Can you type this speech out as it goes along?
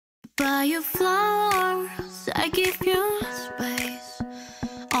buy you flowers, I give you space.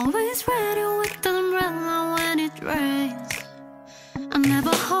 Always ready with the umbrella when it rains. I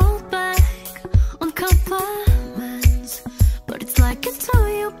never hold back on compliments, but it's like I tell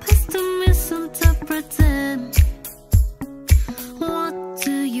you past to misinterpreting. What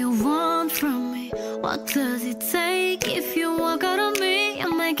do you want from me? What does it take? If you walk out on me,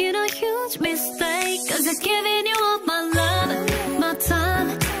 I'm making a huge mistake. Cause I'm giving you all my love, my time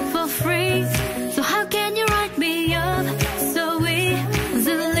for free. So how can you write me up so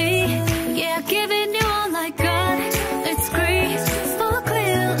easily? Yeah, I'm giving you all I got. It's crystal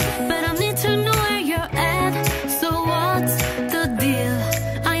clear, but I need to know where you're at. So what's the deal?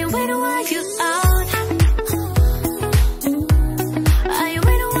 Are you waiting while you out? Are you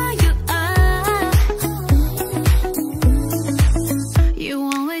waiting while you out? You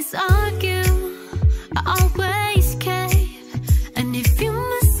always argue, I always cave. And if you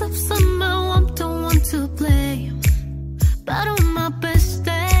mess up somehow, I'm the one to blame. But on my best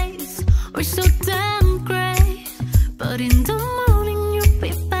days, we're so damn great. But in the morning, you'll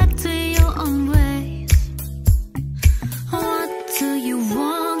be back to your own ways. What do you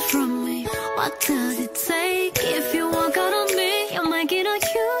want from me? What does it take? If you walk out on me, you're making a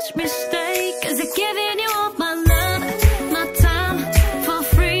huge mistake. Cause I'm giving you all my love, my time for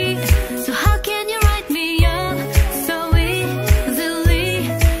free. So how can you write me up so easily?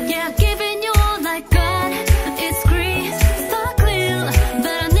 Yeah, I'm giving you all I got. It's crystal clear,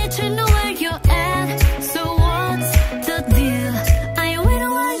 but I need to know where you're at. So what's the deal? Are you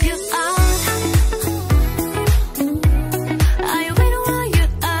waiting while you out? Are you waiting while you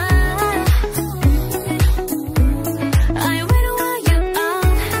out? Are you waiting while you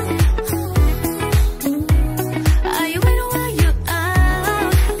out? Are you waiting while you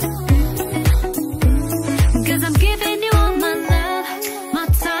out? Cause I'm giving you all my love, my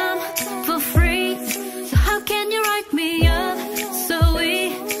time for free. So how can you write me up so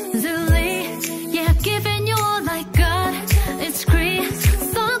easily? Yeah, I'm giving you all I got. It's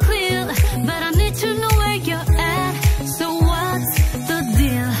crystal clear, but I need to know where you're at. So what's the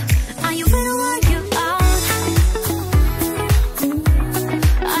deal? Are you waiting while you out?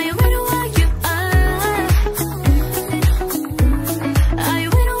 Are you waiting while you out? Are you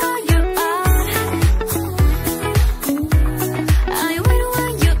waiting while you out? Are you waiting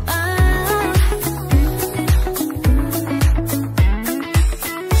while you out?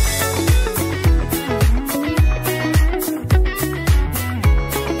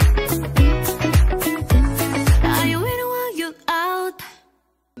 Are you waiting while you out?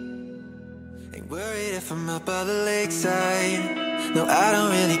 Ain't worried if I'm up by the lakeside. No, I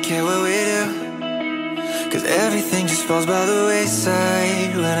don't really care what we do, cause everything just falls by the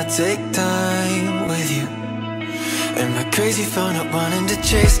wayside when I take time with you. Am I crazy for not wanting to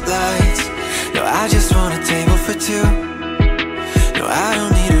chase lights? No, I just want a table for two. No, I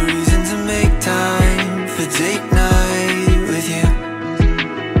don't need a reason to make time for date night with you.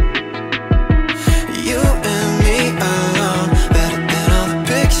 You and me alone, better than all the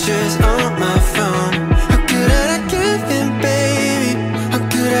pictures on my phone. How could I not give in, baby? How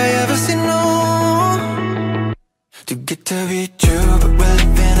could I ever say no? Too good to be true, but we're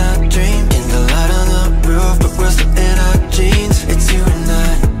living our dream. In the light on the roof, but we're still in our jeans. It's you and I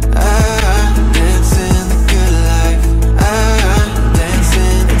dancing the good life.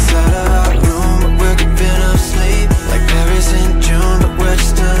 Dancing inside of our room, but we're giving up sleep. Like Paris in June, but we're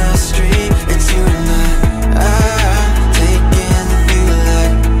just on our street. It's you and I taking the view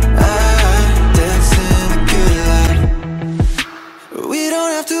like dancing the good life. We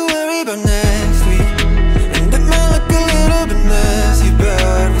don't have to worry about next week, and it might look a little bit messy, but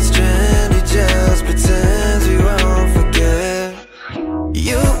what's trendy just pretends we won't forget.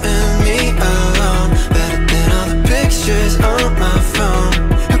 You and me alone, better than all the pictures on my phone.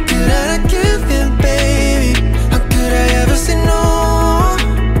 How could I not give in, baby? How could I ever say no?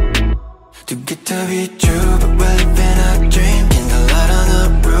 Too good to be true, but we're living our dream. In the light on the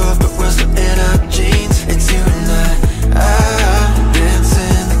roof, but we're still in our jeans. It's you and I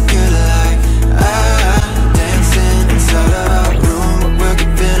dancing the good life. Dancing inside of our room, but we're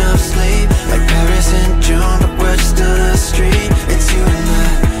giving up sleep. Like Paris in June, but we're just on our street. It's you and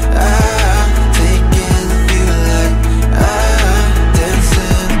I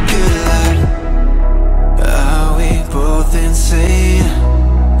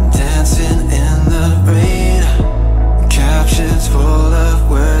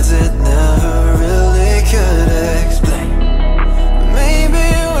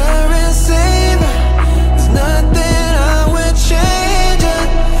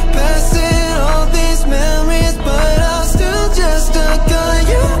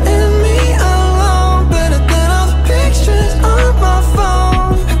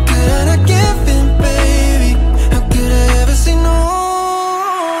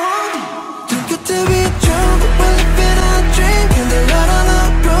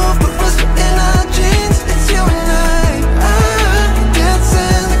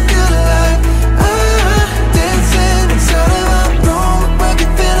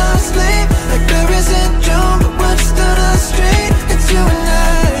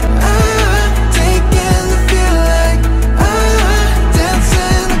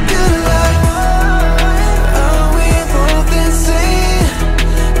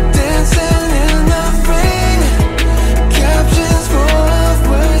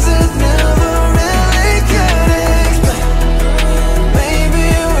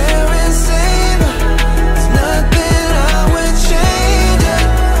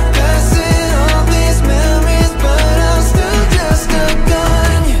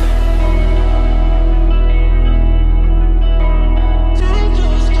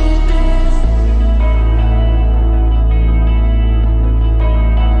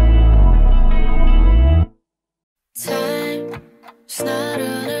It's not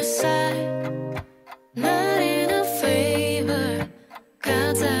on our side, not in our favor.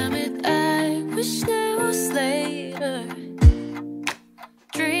 God damn it, I wish there was later.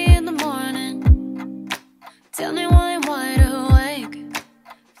 3 in the morning, tell me why I'm wide awake,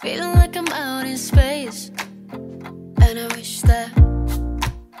 feeling like I'm out in space. And I wish that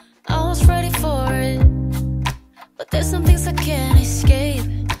I was ready for it, but there's some things I can't escape,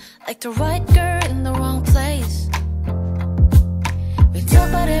 like the right girl in the wrong place. We talk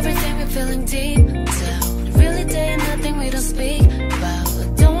about everything, we're feeling deep down. Really there ain't nothing we don't speak about. I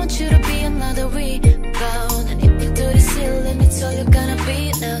don't want you to be another rebound. And if you do this here, let me tell you gonna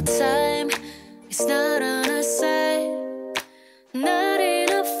be. Now time is not on our side, not in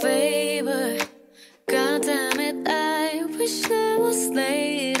our favor. God damn it, I wish there was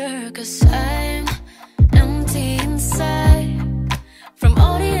later. Cause I'm empty inside from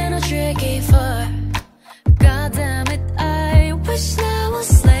all the energy I gave her. God damn it, I wish there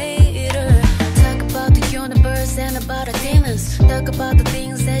was later. Talk about the universe and about the demons. Talk about the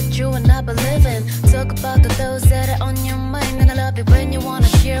things that you and I believe in. Talk about the those that are on your mind. And I love it when you wanna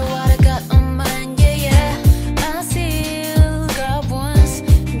hear what I got on mine. Yeah, yeah, I still got ones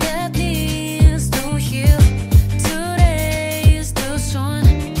that needs to heal. Today is too soon,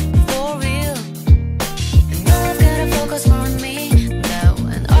 for real. And now I've gotta focus more on me now,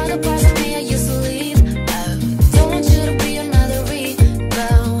 and all the parts of me I used to leave out. Don't want you to be another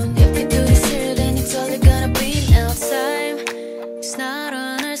rebound. If you do this here, then it's all you're gonna be. Now time is not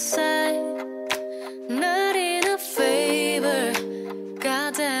on our side, not in our favor.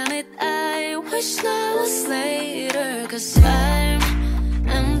 God damn it, I wish that was later. Cause I'm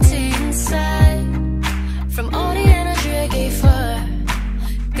empty inside from all the energy I gave her.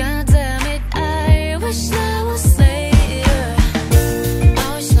 God damn it, I wish that was later.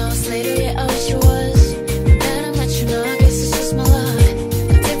 I wish that was later, yeah, I wish it was. Then I met you, now I guess it's just my luck.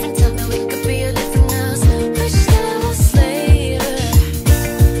 A different time that we could be a different us. Wish that was later.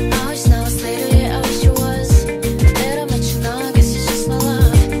 I wish that was later, yeah, I wish it was. Then I met you, now I guess it's just my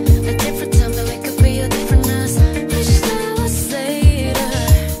luck. A different time that we could be a different us. Wish that was later.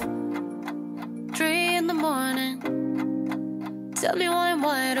 3 in the morning, tell me why I'm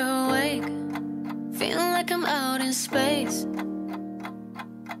wide awake, feeling like I'm out in space.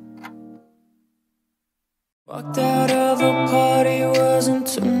 Walked out of the party, wasn't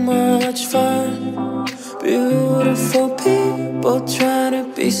too much fun. Beautiful people trying to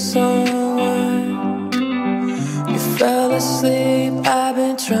be someone. You fell asleep, I've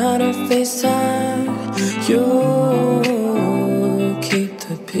been trying to FaceTime. You keep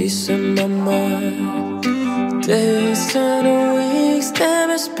the peace in my mind. Days turn to weeks, damn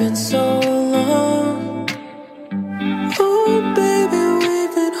it's been so long. Oh baby,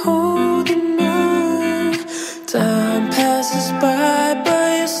 we've been holding on. Time passes by, but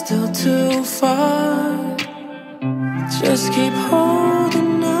you're still too far. Just keep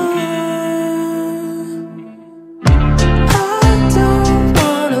holding on. I don't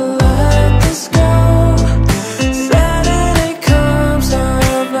wanna let this go. Saturday comes,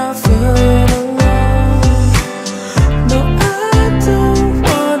 I'm not feeling alone. No, I don't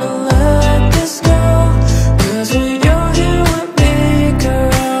wanna let this go. Cause when you're here with me,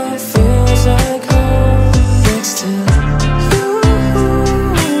 girl, it feels like home. Next to you.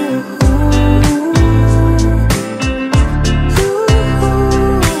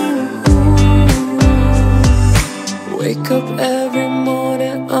 Wake up every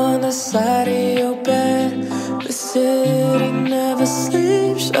morning on the side of your bed. The city never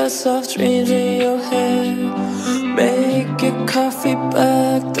sleeps, shuts off dreams in your head. Make your coffee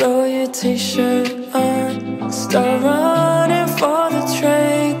black, throw your t-shirt on. Start running for the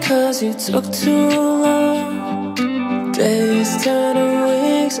train, cause you took too long. Days turn to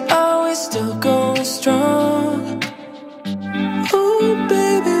weeks, are we still going strong? Oh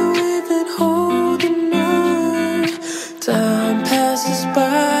baby, we've been holding on. Time passes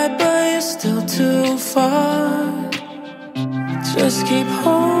by, but you're still too far. Just keep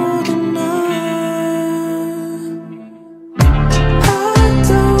holding on. I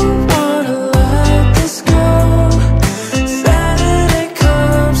don't wanna let this go. Saturday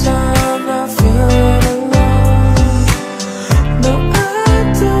comes, I'm not feeling alone. No, I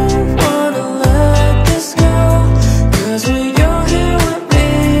don't wanna let this go. Cause when you're here with me,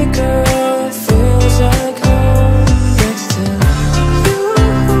 girl, it feels like home. Next to you.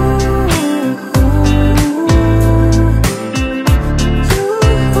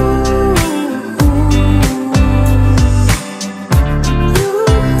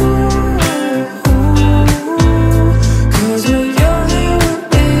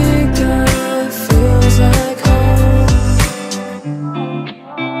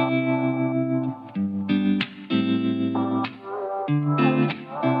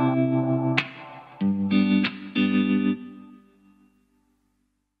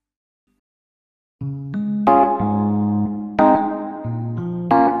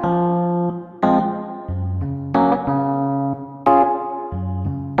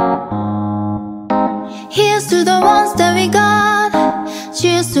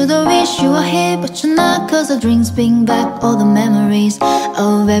 to the wish you were here but you're not, cause the drinks bring back all the memories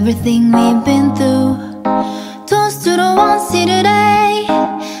of everything we've been through. Toast to the ones here today,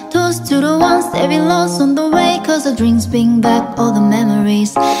 toast to the ones that we lost on the way, cause the drinks bring back all the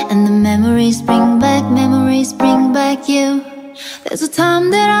memories, and the memories bring back you. There's a time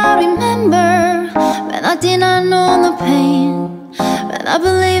that I remember when I did not know the pain, when I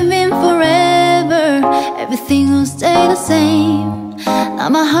believed in forever, everything will stay the same. Now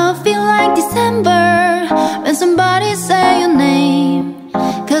my heart feel like December when somebody say your name,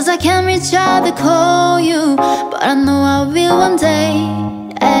 cause I can't reach out to call you, but I know I will one day.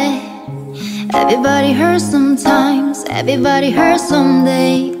 Everybody hurts sometimes, everybody hurts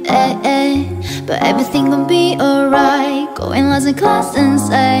someday, but everything gon' be alright. Go in last in class and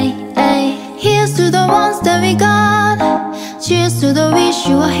say, here's to the ones that we got. Cheers to the wish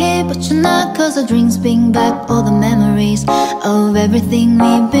you were here but you're not, cause the drinks bring back all the memories of everything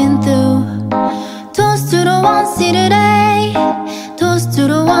we've been through. Toast to the ones here today, toast to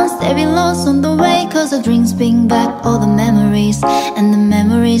the ones that we lost on the way, cause the drinks bring back all the memories, and the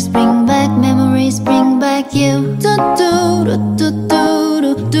memories bring back you. Do do do do do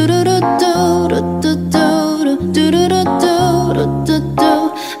do do do do do do do.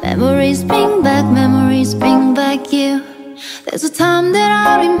 Memories bring back you. There's a time that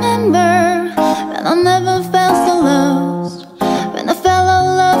I remember when I never felt so lost, when I fell in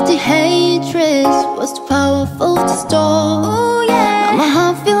love to hatred was too powerful to stop. Ooh, yeah. Now my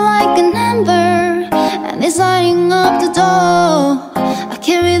heart feel like an ember and it's lighting up the door. I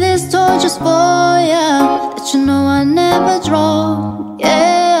carry this torch just for ya, that you know I never drop.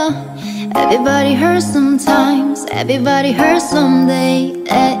 Yeah. Everybody hurts sometimes, everybody hurts someday,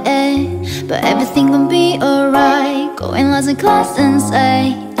 but everything gon' be alright. Go in last in class and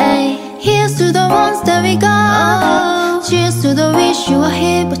say, here's to the ones that we got. Cheers to the wish you were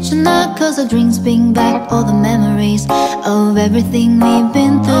here but you're not, cause the drinks bring back all the memories of everything we've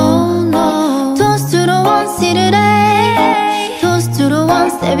been through. Toast to the ones here today, toast to the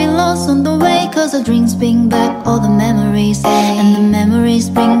ones that we lost on the way, cause the drinks bring back all the memories, and the memories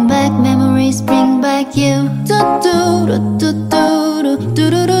bring back you. Do do do do do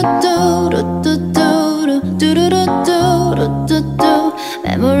do do do do do do do.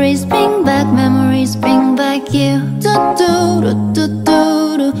 Memories bring back you. Do do do do do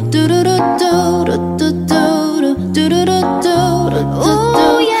do do do do do.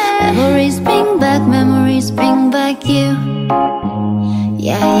 Ooh, yeah. Memories bring back you.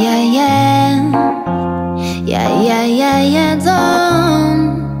 Yeah, yeah, yeah. Yeah, yeah, yeah, yeah,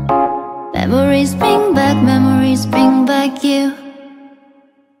 don't. Memories bring back you.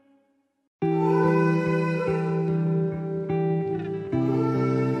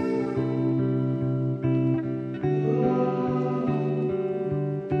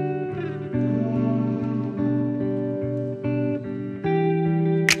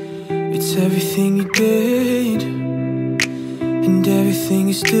 It's everything you did, and everything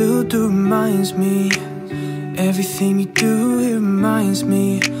you still do reminds me. Everything you do, it reminds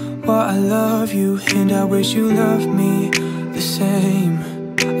me why I love you, and I wish you loved me the same.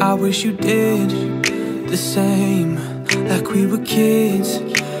 I wish you did the same, like we were kids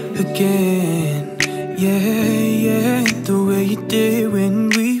again. Yeah, yeah, the way you did when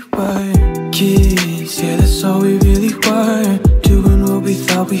we were kids. Yeah, that's all we really were, doing what we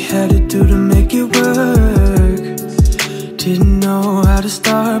thought we had to do to make it work. Didn't know how to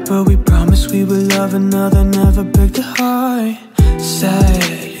start, but we promised we would love another, never break the heart. Sad,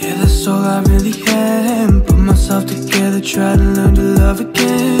 yeah, that's all I really am. Put myself together, try to learn to love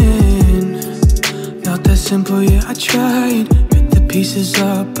again. Not that simple, yeah, I tried. Pick the pieces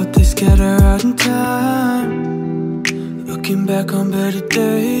up, but they scatter out in time. Looking back on better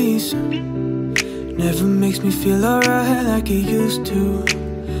days never makes me feel alright like it used to.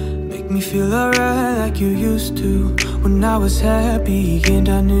 Make me feel alright like you used to, when I was happy and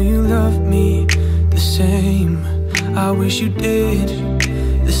I knew you loved me the same. I wish you did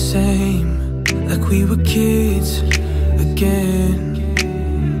the same, like we were kids again.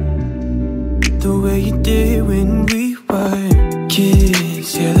 The way you did when we were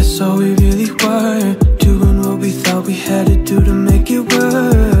kids. Yeah, that's all we really were, doing what we thought we had to do to make it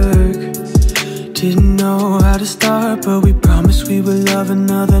work. Didn't know how to start, but we promised we would love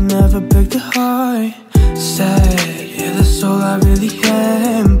another, never break the heart. Sad, yeah, that's all I really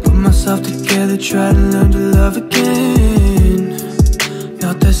am. Put myself together, try to learn to love again.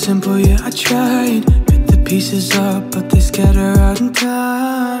 Not that simple, yeah, I tried. Pick the pieces up, but they scatter out in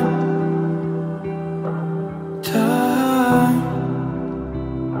time.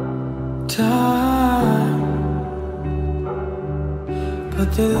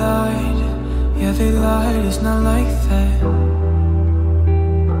 But they light is not like that.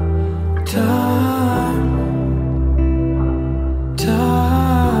 Time,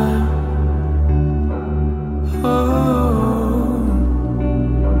 time, oh,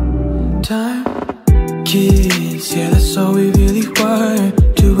 time. Kids, yeah, that's all we really were.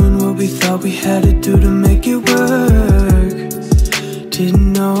 Doing what we thought we had to do to make it work.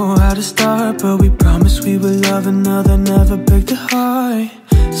 Didn't know how to start, but we promised we would love another, never break the heart.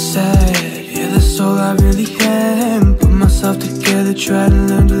 Sad, yeah, that's all I really am. Put myself together, try to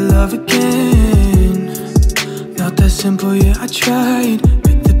learn to love again. Not that simple, yeah, I tried.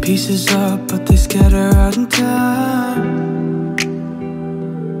 Pick the pieces up, but they scatter out in time.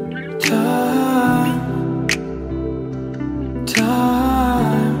 Time,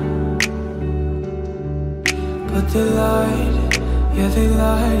 time. But they lied, yeah, they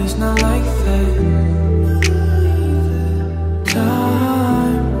lied, it's not like that.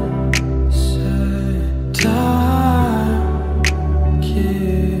 Time, sad, time,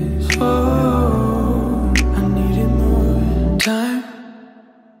 kiss, oh, I needed more time.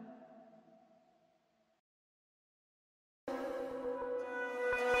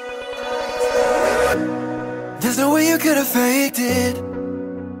 There's no way you could have faked it.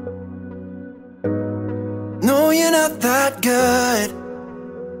 No, you're not that good.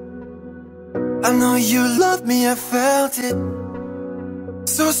 I know you love me, I felt it.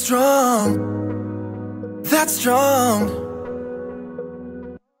 So strong, that strong.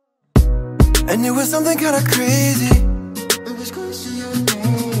 And it was something kinda crazy. It was crazy,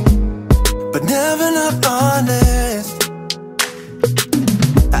 but never not honest.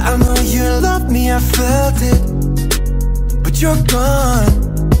 I know you love me, I felt it. But you're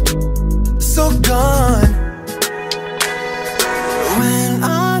gone, so gone. When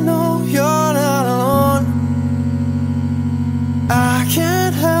I know you're not alone, I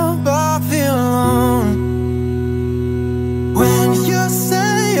can't help but feel alone. When you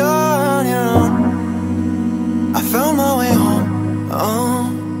say you're on your own, I found my way home,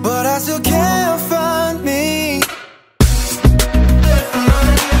 oh, but I still can't find me.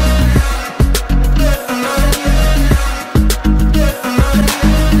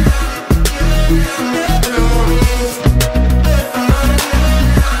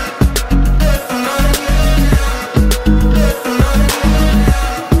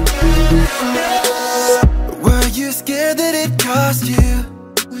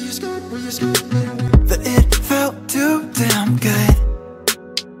 That it felt too damn good.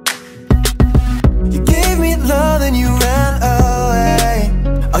 You gave me love and you ran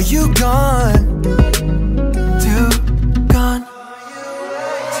away. Are you gone? Too gone.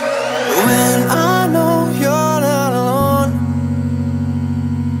 When I know you're not alone,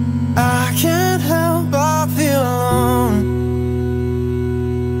 I can't help but feel alone.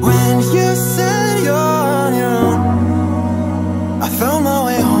 When you said you're on your own, I found my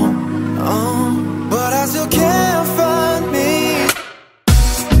way home, oh, but I still can't find me.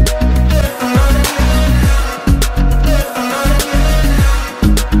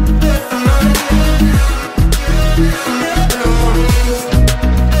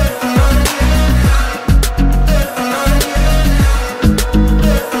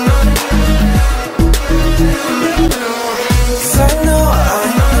 Cause I know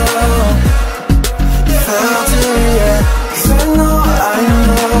you felt it, yeah. Cause I know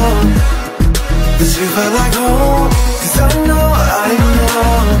that you felt like home. Cause I know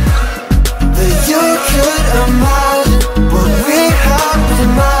that you could imagine what we have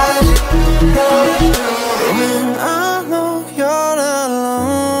imagined. When I know you're not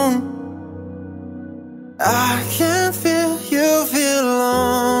alone, I can't feel you feel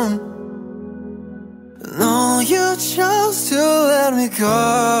alone. No, you chose to let me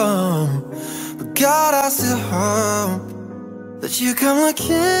go, but God, I still hope that you come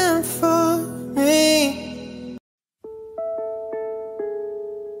looking for me.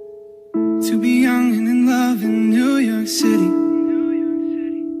 To be young and in love in New York City,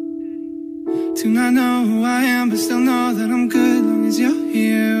 to not know who I am but still know that I'm good long as you're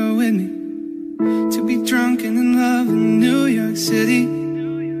here with me. To be drunk and in love in New York City,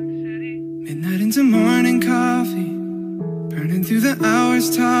 midnight into morning coffee, burning through the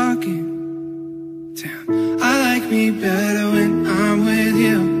hours talking. Damn, I like me better when I'm with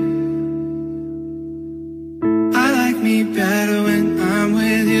you. I like me better when I'm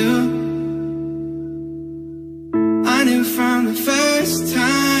with you. I knew from the first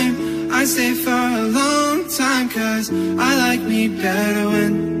time I'd stay for a long time, cause I like me better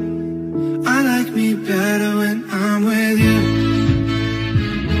when I'm with you.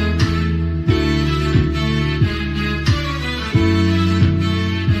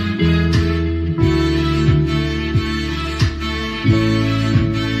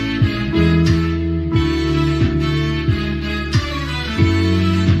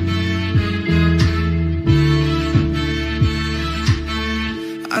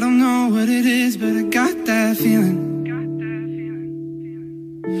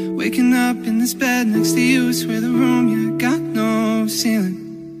 Waking up in this bed next to you, swear the room, yeah, got no ceiling.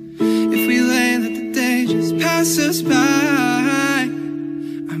 If we lay, let the day just pass us by.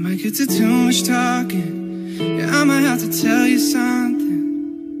 I might get to too much talking, yeah, I might have to tell you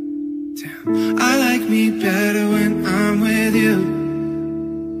something. Damn, I like me better when I'm with you.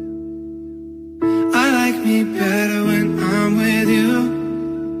 I like me better when I'm with you.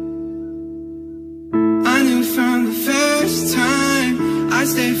 I knew from the first time I'd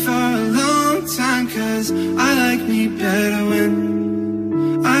stay for a long time, 'cause I like me better when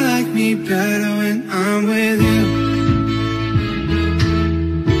I'm with you.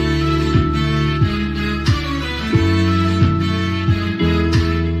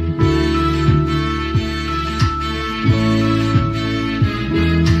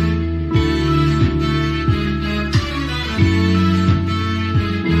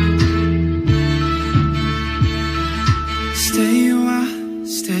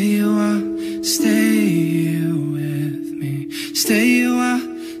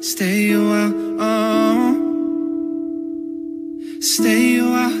 Stay a while, oh. Stay a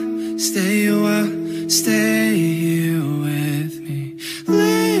while, stay a while, stay here with me.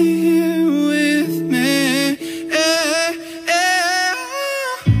 Lay here with me, yeah,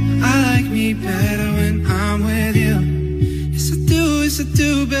 yeah. I like me better when I'm with you. Yes I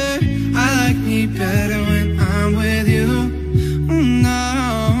do, babe. I like me better when I'm with you. Oh no,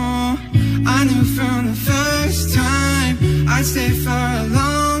 I knew from the first time I'd stay for a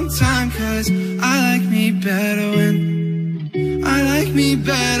long time, 'cause I like me better when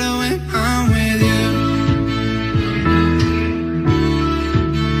I'm with you.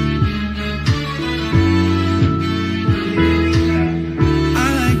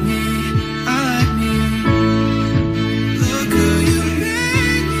 I like me. Look who you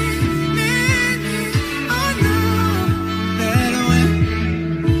made me. Oh no, better when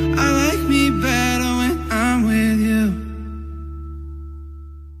I like me better when I'm with you.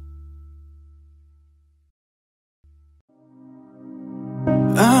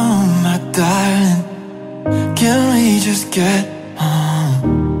 Oh my darling, can we just get home?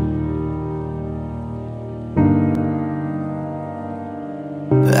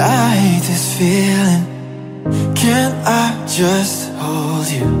 I hate this feeling, can't I just hold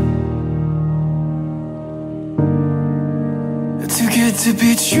you? Too good to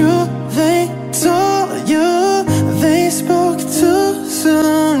be true, they told